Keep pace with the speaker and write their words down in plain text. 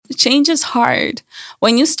change is hard.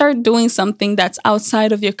 When you start doing something that's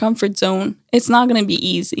outside of your comfort zone, it's not going to be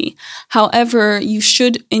easy. However, you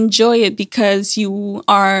should enjoy it because you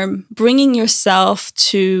are bringing yourself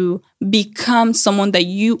to become someone that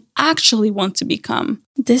you actually want to become.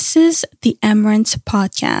 This is the Emerence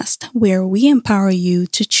Podcast, where we empower you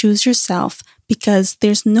to choose yourself because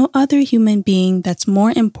there's no other human being that's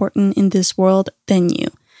more important in this world than you.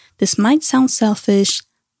 This might sound selfish,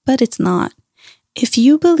 but it's not. If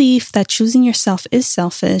you believe that choosing yourself is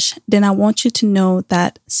selfish, then I want you to know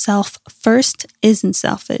that self first isn't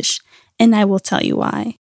selfish, and I will tell you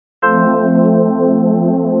why.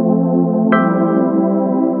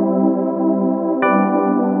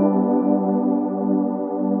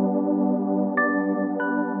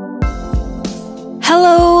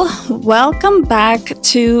 Hello, welcome back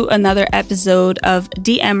to another episode of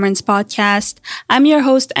the Emerence Podcast. I'm your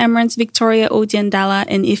host, Emerence Victoria Odiandala,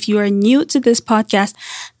 and if you are new to this podcast,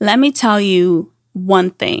 let me tell you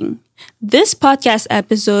one thing. This podcast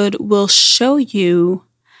episode will show you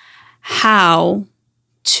how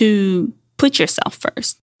to put yourself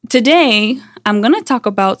first. Today, I'm going to talk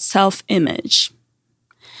about self-image.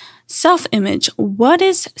 Self-image. What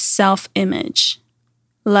is self-image?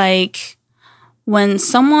 Like, when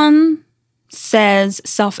someone says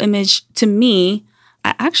self-image to me,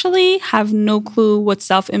 I actually have no clue what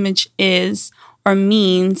self-image is or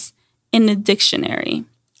means in the dictionary.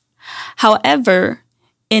 However,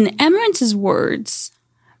 in Emerence's words,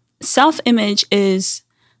 self-image is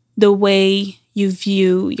the way you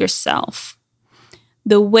view yourself,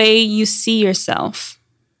 the way you see yourself.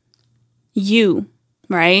 You,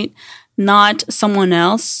 right? Not someone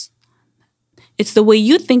else. It's the way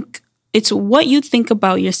you think. It's what you think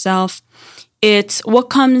about yourself. It's what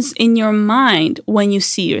comes in your mind when you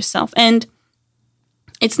see yourself. And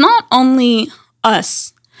it's not only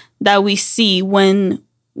us that we see when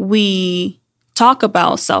we talk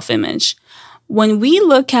about self-image. When we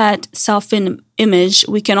look at self-image,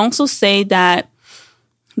 we can also say that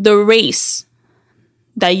the race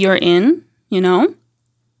that you're in,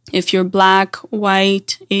 if you're Black,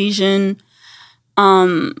 white, Asian,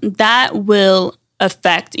 that will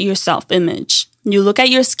affect your self-image. You look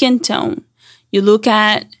at your skin tone. You look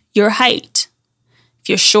at your height. If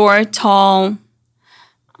you're short, tall,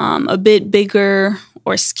 a bit bigger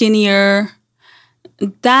or skinnier,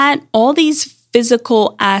 that all these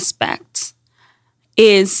physical aspects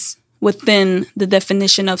is within the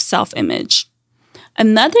definition of self-image.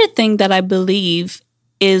 Another thing that I believe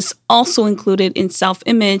is also included in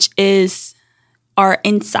self-image is our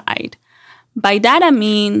inside. By that I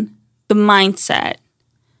mean the mindset,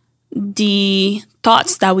 the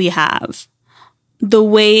thoughts that we have, the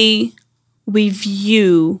way we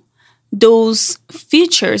view those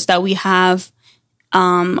features that we have,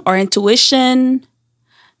 our intuition,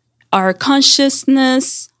 our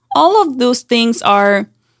consciousness, all of those things are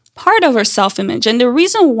part of our self-image. And the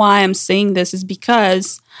reason why I'm saying this is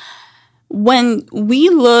because when we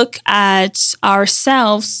look at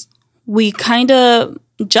ourselves, we kind of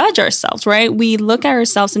judge ourselves, right? We look at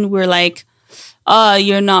ourselves and we're like,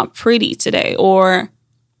 you're not pretty today, or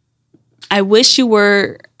I wish you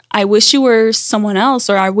were someone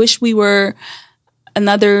else, or I wish we were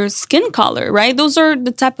another skin color, right? Those are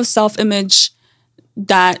the type of self-image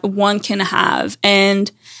that one can have.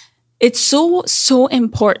 And it's so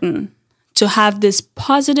important to have this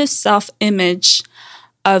positive self-image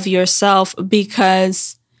of yourself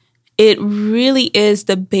because it really is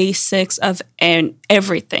the basics of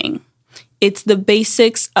everything. It's the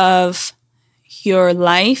basics of your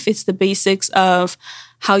life. It's the basics of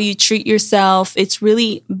how you treat yourself. It's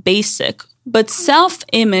really basic. But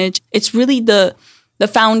self-image, it's really the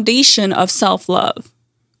foundation of self-love.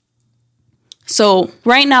 So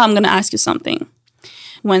right now, I'm going to ask you something.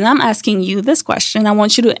 When I'm asking you this question, I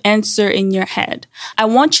want you to answer in your head. I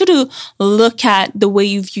want you to look at the way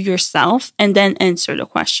you view yourself and then answer the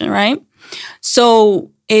question, right?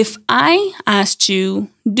 So if I asked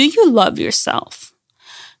you, do you love yourself?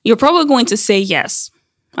 You're probably going to say yes,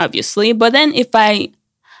 obviously. But then if I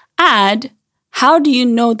add, how do you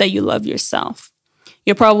know that you love yourself?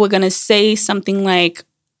 You're probably going to say something like,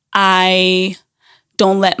 I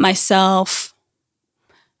don't let myself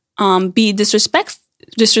be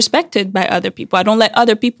disrespected by other people. I don't let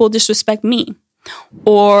other people disrespect me.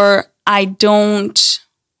 Or I don't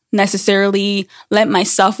necessarily let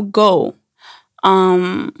myself go.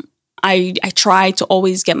 I try to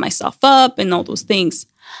always get myself up and all those things.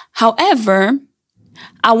 However,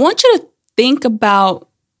 I want you to think about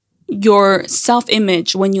your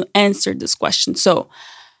self-image when you answer this question. So,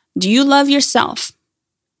 do you love yourself?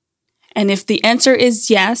 And if the answer is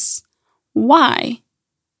yes, why?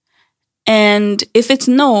 And if it's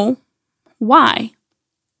no, why?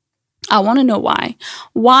 I want to know why.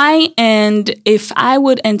 Why? And if I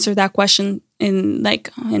would answer that question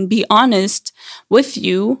and be honest with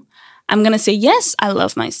you, I'm going to say, yes, I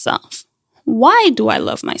love myself. Why do I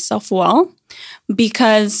love myself? Well,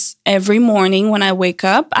 because every morning when I wake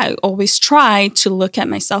up, I always try to look at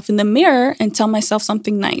myself in the mirror and tell myself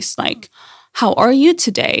something nice, like, how are you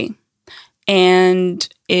today? And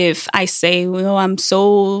if I say, well, I'm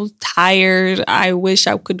so tired, I wish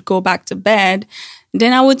I could go back to bed,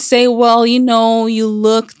 then I would say, well, you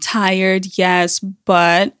look tired, yes,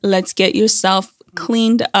 but let's get yourself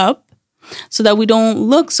cleaned up so that we don't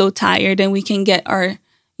look so tired and we can get our,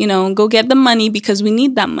 go get the money because we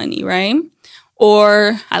need that money, right?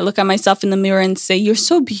 Or I look at myself in the mirror and say, you're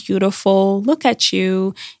so beautiful, look at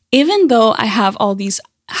you. Even though I have all these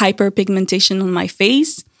hyperpigmentation on my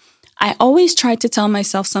face, I always try to tell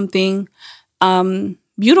myself something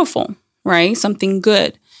beautiful, right? Something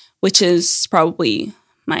good, which is probably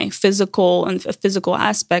my physical and a physical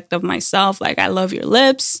aspect of myself. Like, I love your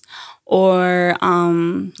lips, or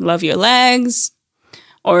love your legs,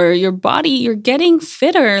 or your body. You're getting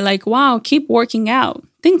fitter. Like, wow, keep working out.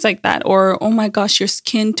 Things like that. Or, oh my gosh, your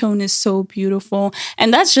skin tone is so beautiful.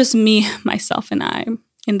 And that's just me, myself, and I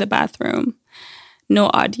in the bathroom. No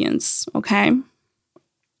audience, okay?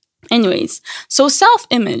 Anyways, so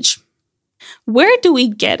self-image. Where do we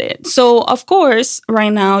get it? So, of course,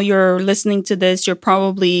 right now you're listening to this. You're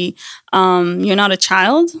probably, you're not a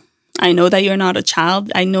child. I know that you're not a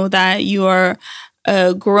child. I know that you are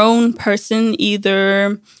a grown person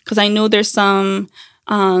either, because I know there's some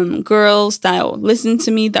girls that listen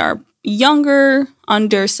to me that are younger,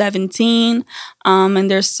 under 17,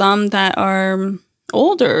 and there's some that are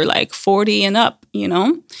older, like 40 and up,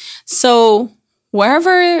 So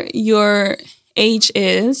wherever your age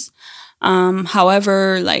is,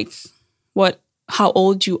 however, how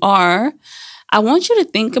old you are, I want you to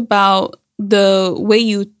think about the way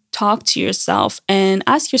you talk to yourself and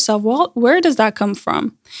ask yourself, well, where does that come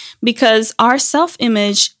from? Because our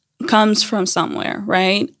self-image comes from somewhere,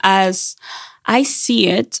 right? As I see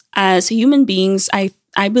it, as human beings, I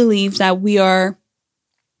believe that we are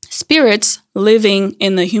spirits living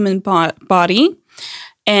in the human body.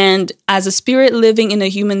 And as a spirit living in a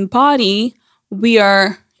human body, we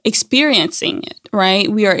are experiencing it,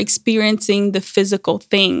 right? We are experiencing the physical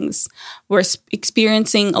things. We're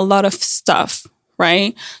experiencing a lot of stuff,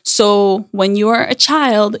 right? So when you are a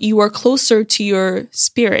child, you are closer to your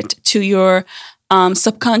spirit, to your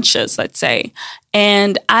subconscious, let's say.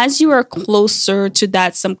 And as you are closer to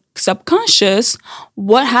that subconscious,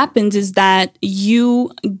 what happens is that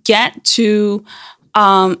you get to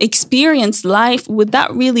experience life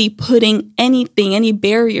without really putting any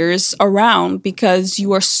barriers around, because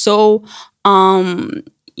you are so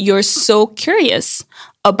curious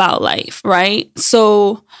about life, right?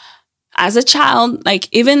 So as a child, like,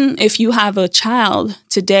 even if you have a child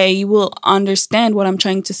today, you will understand what I'm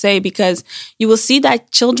trying to say, because you will see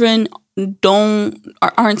that children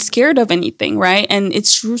aren't scared of anything, right? And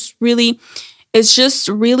it's just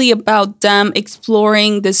really about them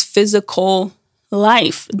exploring this physical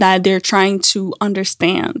life that they're trying to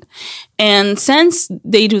understand. And since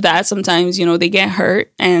they do that, sometimes, they get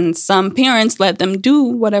hurt, and some parents let them do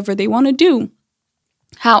whatever they want to do.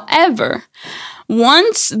 However,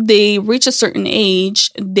 once they reach a certain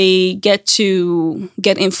age, they get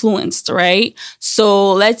influenced, right?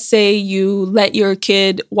 So let's say you let your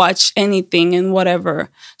kid watch anything and whatever.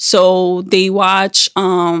 So they watch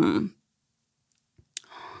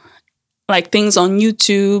things on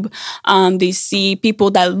YouTube. They see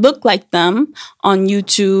people that look like them on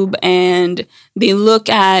YouTube, and they look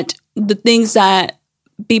at the things that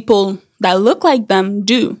people that look like them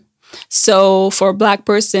do. So for a Black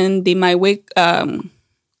person, they might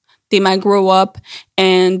grow up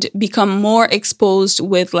and become more exposed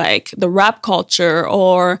with the rap culture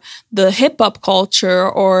or the hip hop culture,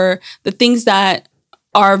 or the things that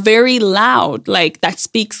are very loud, that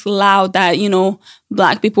speaks loud, that,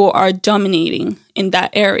 Black people are dominating in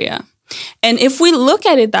that area. And if we look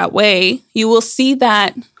at it that way, you will see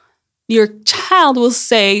that your child will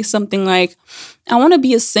say something like, I want to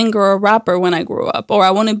be a singer or a rapper when I grow up, or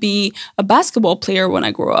I want to be a basketball player when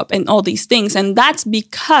I grow up, and all these things. And that's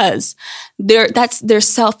because that's their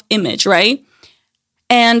self-image, right?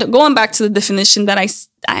 And going back to the definition that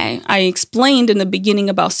I explained in the beginning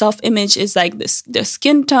about self-image is like this, the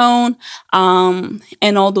skin tone,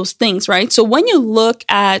 and all those things, right? So when you're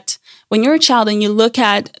a child and you look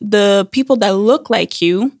at the people that look like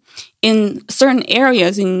you, in certain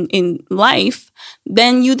areas in life,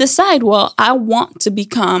 then you decide, well, I want to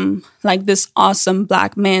become like this awesome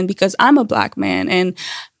Black man because I'm a Black man, and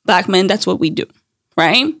Black men, that's what we do,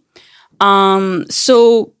 right?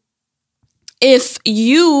 So if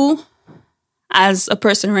you, as a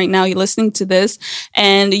person right now, you're listening to this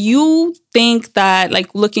and you think that,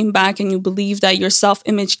 like, looking back, and you believe that your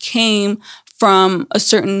self-image came from a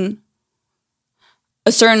certain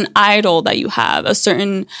idol that you have, a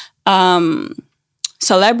certain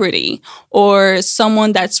celebrity, or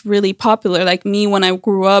someone that's really popular. Like me, when I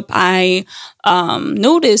grew up, I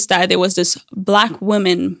noticed that there was this Black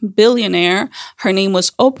woman billionaire. Her name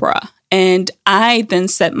was Oprah. And I then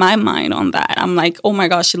set my mind on that. I'm like, oh my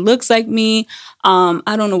gosh, she looks like me.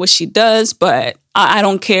 I don't know what she does, but I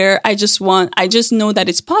don't care. I just know that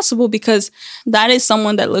it's possible because that is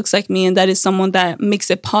someone that looks like me, and that is someone that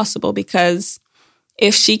makes it possible, because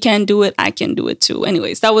if she can do it, I can do it too.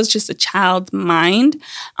 Anyways, that was just a child mind.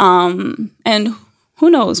 And who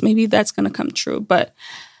knows, maybe that's going to come true, but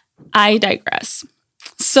I digress.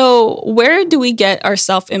 So where do we get our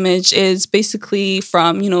self-image is basically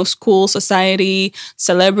from, school, society,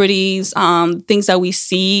 celebrities, things that we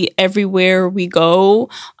see everywhere we go,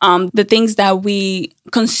 the things that we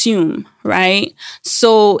consume, right?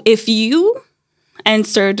 So if you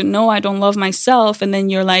answered, no, I don't love myself, and then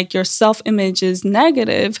you're like, your self-image is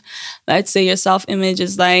negative, let's say your self-image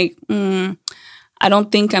is like, I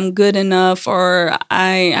don't think I'm good enough, or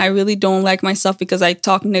I really don't like myself because I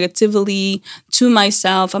talk negatively to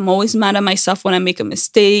myself. I'm always mad at myself when I make a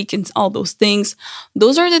mistake, and all those things.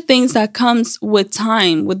 Those are the things that comes with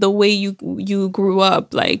time, with the way you grew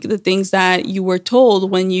up, like the things that you were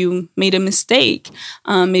told when you made a mistake.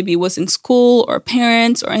 Maybe it was in school or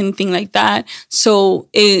parents or anything like that. So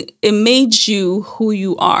it made you who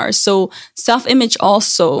you are. So self-image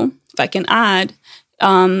also, if I can add,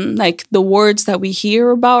 like the words that we hear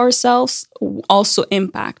about ourselves also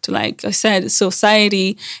impact. Like I said,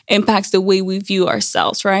 society impacts the way we view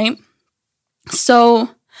ourselves, right? So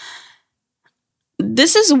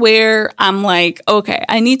this is where I'm like, okay,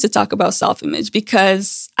 I need to talk about self-image,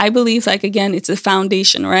 because I believe, like, again, it's a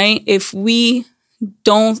foundation, right? If we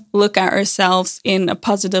don't look at ourselves in a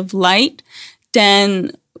positive light,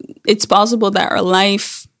 then it's possible that our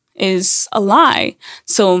life is a lie.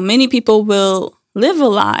 So many people will live a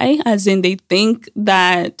lie, as in they think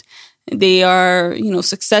that they are,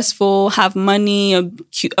 successful, have money,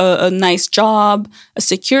 a nice job, a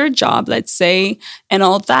secure job, let's say, and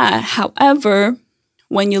all that. However,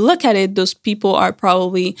 when you look at it, those people are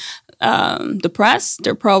probably depressed.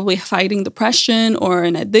 They're probably fighting depression or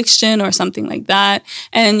an addiction or something like that.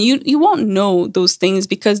 And you won't know those things,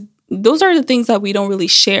 because those are the things that we don't really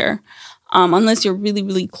share unless you're really,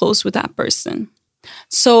 really close with that person.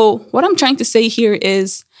 So what I'm trying to say here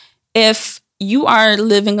is, if you are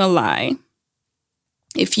living a lie,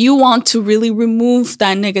 if you want to really remove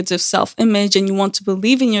that negative self-image and you want to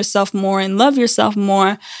believe in yourself more and love yourself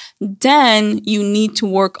more, then you need to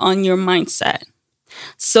work on your mindset.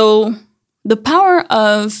 So the power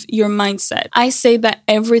of your mindset, I say that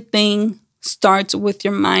everything starts with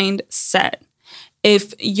your mindset.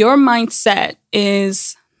 If your mindset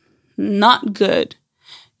is not good,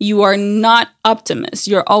 you are not optimist,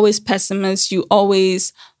 you're always pessimist, you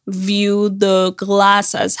always view the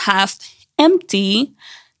glass as half empty,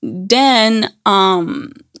 then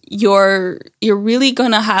you're really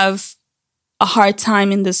gonna have a hard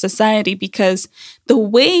time in this society, because the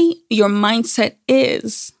way your mindset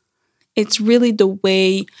is, it's really the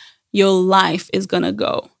way your life is gonna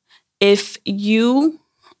go. If you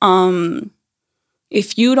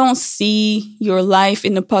don't see your life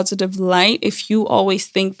in a positive light, if you always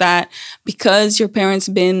think that because your parents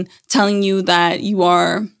been telling you that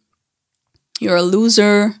you're a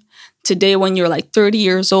loser, today when you're like 30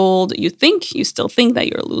 years old, you still think that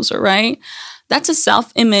you're a loser, right? That's a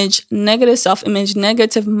negative self-image,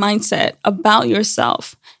 negative mindset about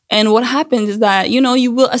yourself. And what happens is that,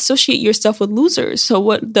 you will associate yourself with losers. So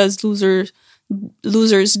what does losers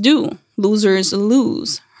do? Losers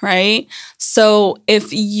lose. Right? So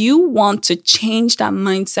if you want to change that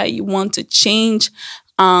mindset, you want to change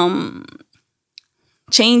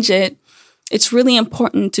it, it's really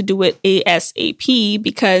important to do it ASAP,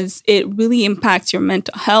 because it really impacts your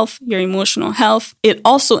mental health, your emotional health. It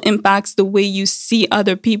also impacts the way you see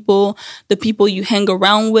other people, the people you hang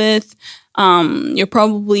around with. You're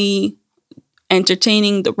probably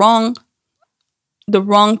entertaining the wrong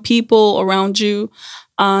people around you.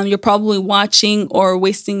 You're probably watching or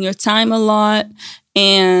wasting your time a lot,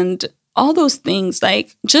 and all those things.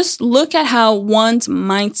 Like, just look at how one's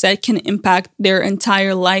mindset can impact their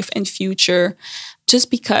entire life and future. just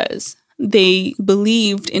because they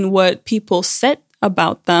believed in what people said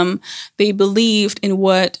about them, they believed in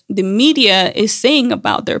what the media is saying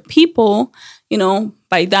about their people,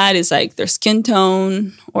 by that is like their skin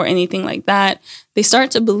tone or anything like that. They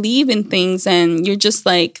start to believe in things and you're just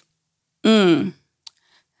like,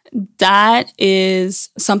 that is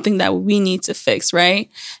something that we need to fix, right?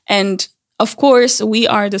 And of course, we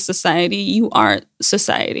are the society. You are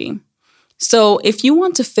society. So if you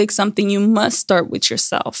want to fix something, you must start with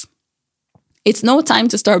yourself. It's no time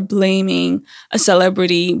to start blaming a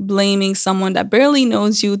celebrity, blaming someone that barely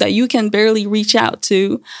knows you, that you can barely reach out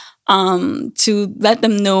to let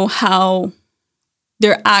them know how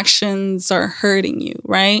their actions are hurting you,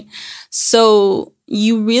 right? So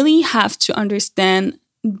you really have to understand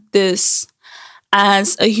this.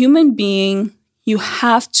 As a human being, you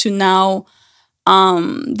have to now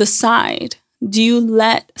decide. Do you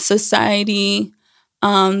let society,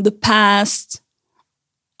 the past,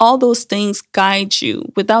 all those things guide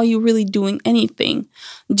you without you really doing anything?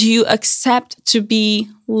 Do you accept to be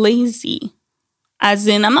lazy? As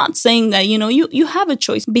in, I'm not saying that, you have a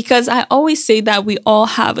choice, because I always say that we all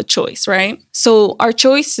have a choice, right? So our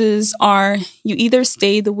choices are, you either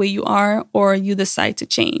stay the way you are or you decide to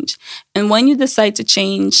change. And when you decide to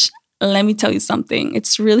change, let me tell you something.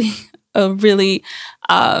 It's really a really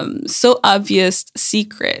so obvious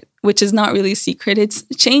secret, which is not really a secret.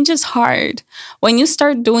 Change is hard. When you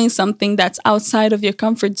start doing something that's outside of your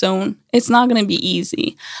comfort zone, it's not going to be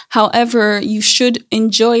easy. However, you should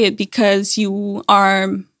enjoy it because you are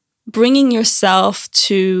bringing yourself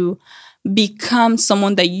to become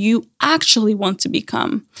someone that you actually want to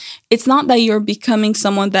become. It's not that you're becoming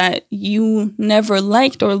someone that you never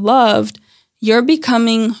liked or loved. You're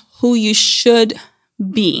becoming who you should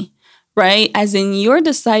be. Right? As in, you're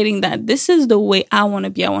deciding that this is the way I want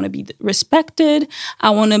to be. I want to be respected. I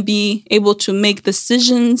want to be able to make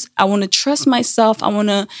decisions. I want to trust myself. I want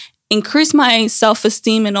to increase my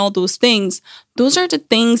self-esteem and all those things. Those are the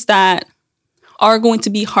things that are going to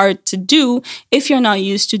be hard to do if you're not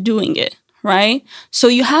used to doing it, right? So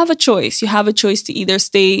you have a choice. You have a choice to either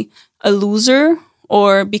stay a loser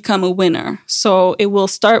or become a winner. So it will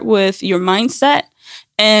start with your mindset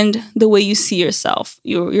and the way you see yourself,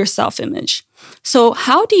 your self-image. So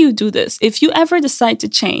how do you do this? If you ever decide to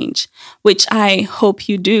change, which I hope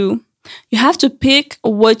you do, you have to pick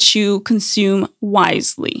what you consume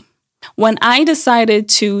wisely. When I decided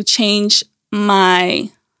to change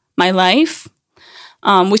my life,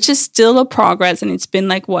 which is still a progress, and it's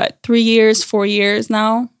been 3 years, 4 years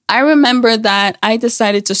now, I remember that I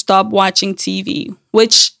decided to stop watching TV,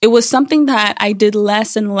 which it was something that I did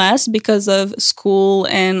less and less because of school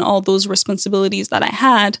and all those responsibilities that I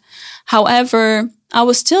had. However, I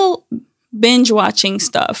was still binge watching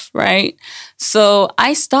stuff, right? So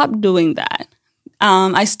I stopped doing that.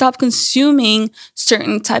 I stopped consuming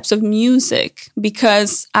certain types of music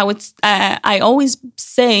because I always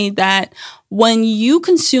say that when you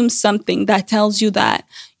consume something that tells you that,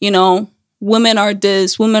 women are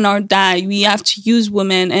this, women are that, we have to use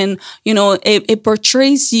women, and, it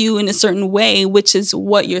portrays you in a certain way, which is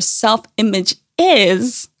what your self-image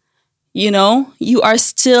is, you are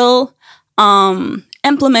still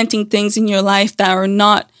implementing things in your life that are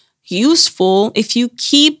not useful. If you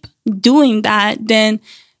keep doing that, then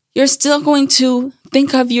you're still going to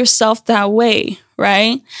think of yourself that way,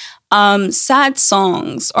 right? Sad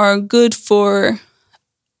songs are good for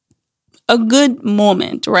a good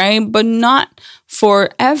moment, right? But not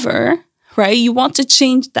forever, right? You want to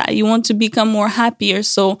change that. You want to become more happier.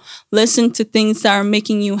 So listen to things that are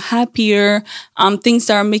making you happier, things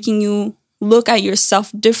that are making you look at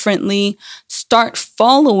yourself differently. Start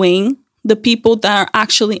following the people that are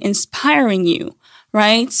actually inspiring you,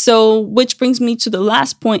 right? So, which brings me to the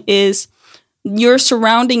last point is your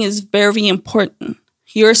surrounding is very important.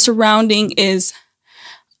 Your surrounding is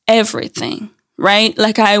everything, right?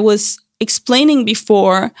 Like I was explaining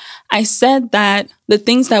before, I said that the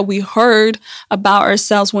things that we heard about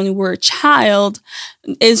ourselves when we were a child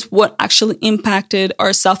is what actually impacted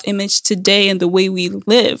our self-image today and the way we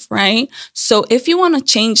live, right? So if you want to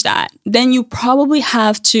change that, then you probably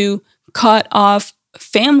have to cut off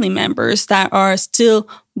family members that are still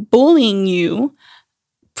bullying you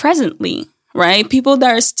presently, right? People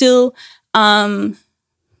that are still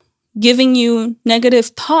giving you negative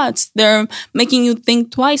thoughts. They're making you think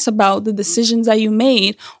twice about the decisions that you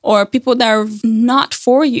made, or people that are not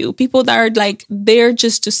for you, people that are there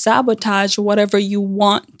just to sabotage whatever you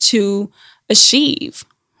want to achieve,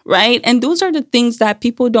 right? And those are the things that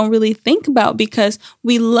people don't really think about because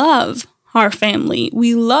we love our family.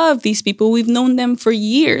 We love these people. We've known them for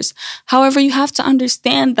years. However, you have to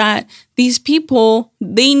understand that these people,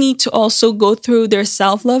 they need to also go through their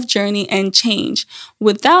self-love journey and change.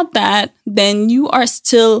 Without that, then you are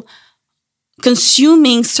still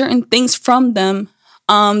consuming certain things from them.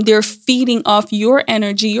 They're feeding off your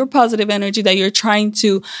energy, your positive energy that you're trying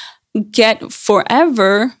to get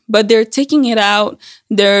forever, but they're taking it out.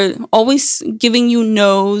 They're always giving you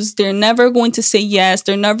no's. They're never going to say yes.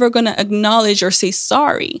 They're never going to acknowledge or say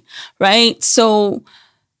sorry, right? So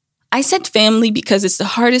I said family because it's the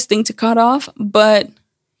hardest thing to cut off, but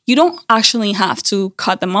you don't actually have to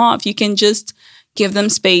cut them off. You can just give them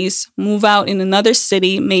space, move out in another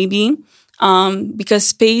city, maybe, because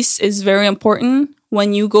space is very important.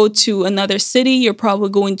 When you go to another city, you're probably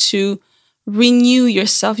going to renew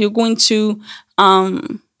yourself. You're going to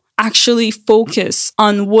actually focus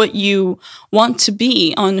on what you want to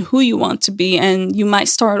be, on who you want to be, and you might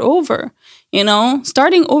start over.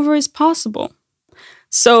 Starting over is possible.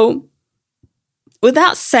 So with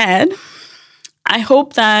that said, I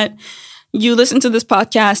hope that you listen to this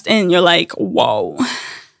podcast and you're like, whoa,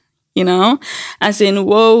 as in,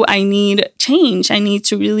 whoa, I need change. I need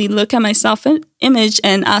to really look at my self-image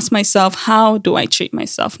and ask myself, how do I treat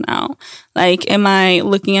myself now? Like, am I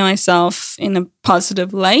looking at myself in a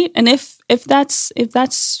positive light? And if that's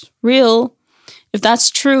real, if that's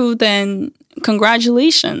true, then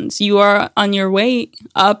congratulations. You are on your way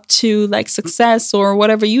up to like success or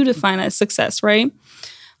whatever you define as success, right?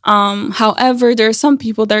 However, there are some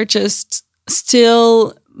people that are just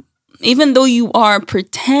still, even though you are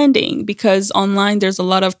pretending, because online there's a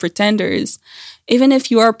lot of pretenders, even if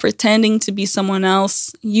you are pretending to be someone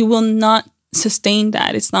else, you will not sustain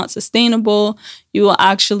that. It's not sustainable. You will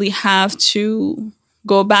actually have to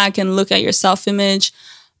go back and look at your self-image,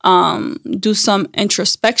 do some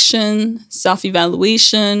introspection,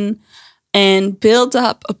 self-evaluation, and build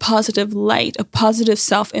up a positive light, a positive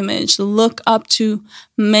self-image. Look up to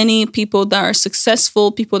many people that are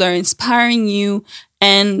successful, people that are inspiring you,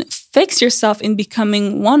 and fix yourself in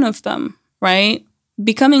becoming one of them, right?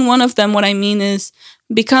 Becoming one of them, what I mean is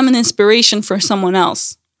become an inspiration for someone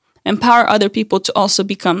else. Empower other people to also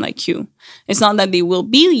become like you. It's not that they will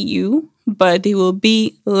be you, but they will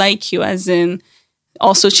be like you, as in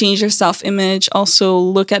also change their self-image, also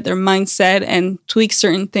look at their mindset and tweak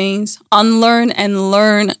certain things, unlearn and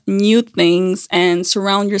learn new things, and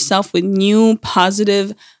surround yourself with new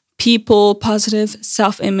positive people. Positive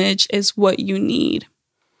self-image is what you need.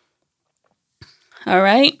 All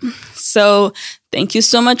right. So thank you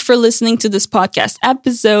so much for listening to this podcast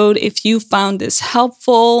episode. If you found this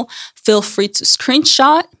helpful, feel free to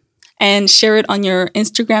screenshot and share it on your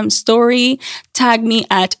Instagram story. Tag me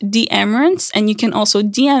at DEmerence, and you can also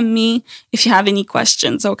DM me if you have any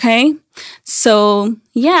questions, okay? So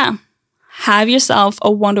yeah, have yourself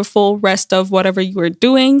a wonderful rest of whatever you are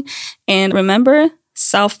doing. And remember,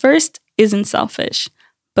 self first isn't selfish.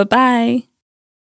 Bye-bye.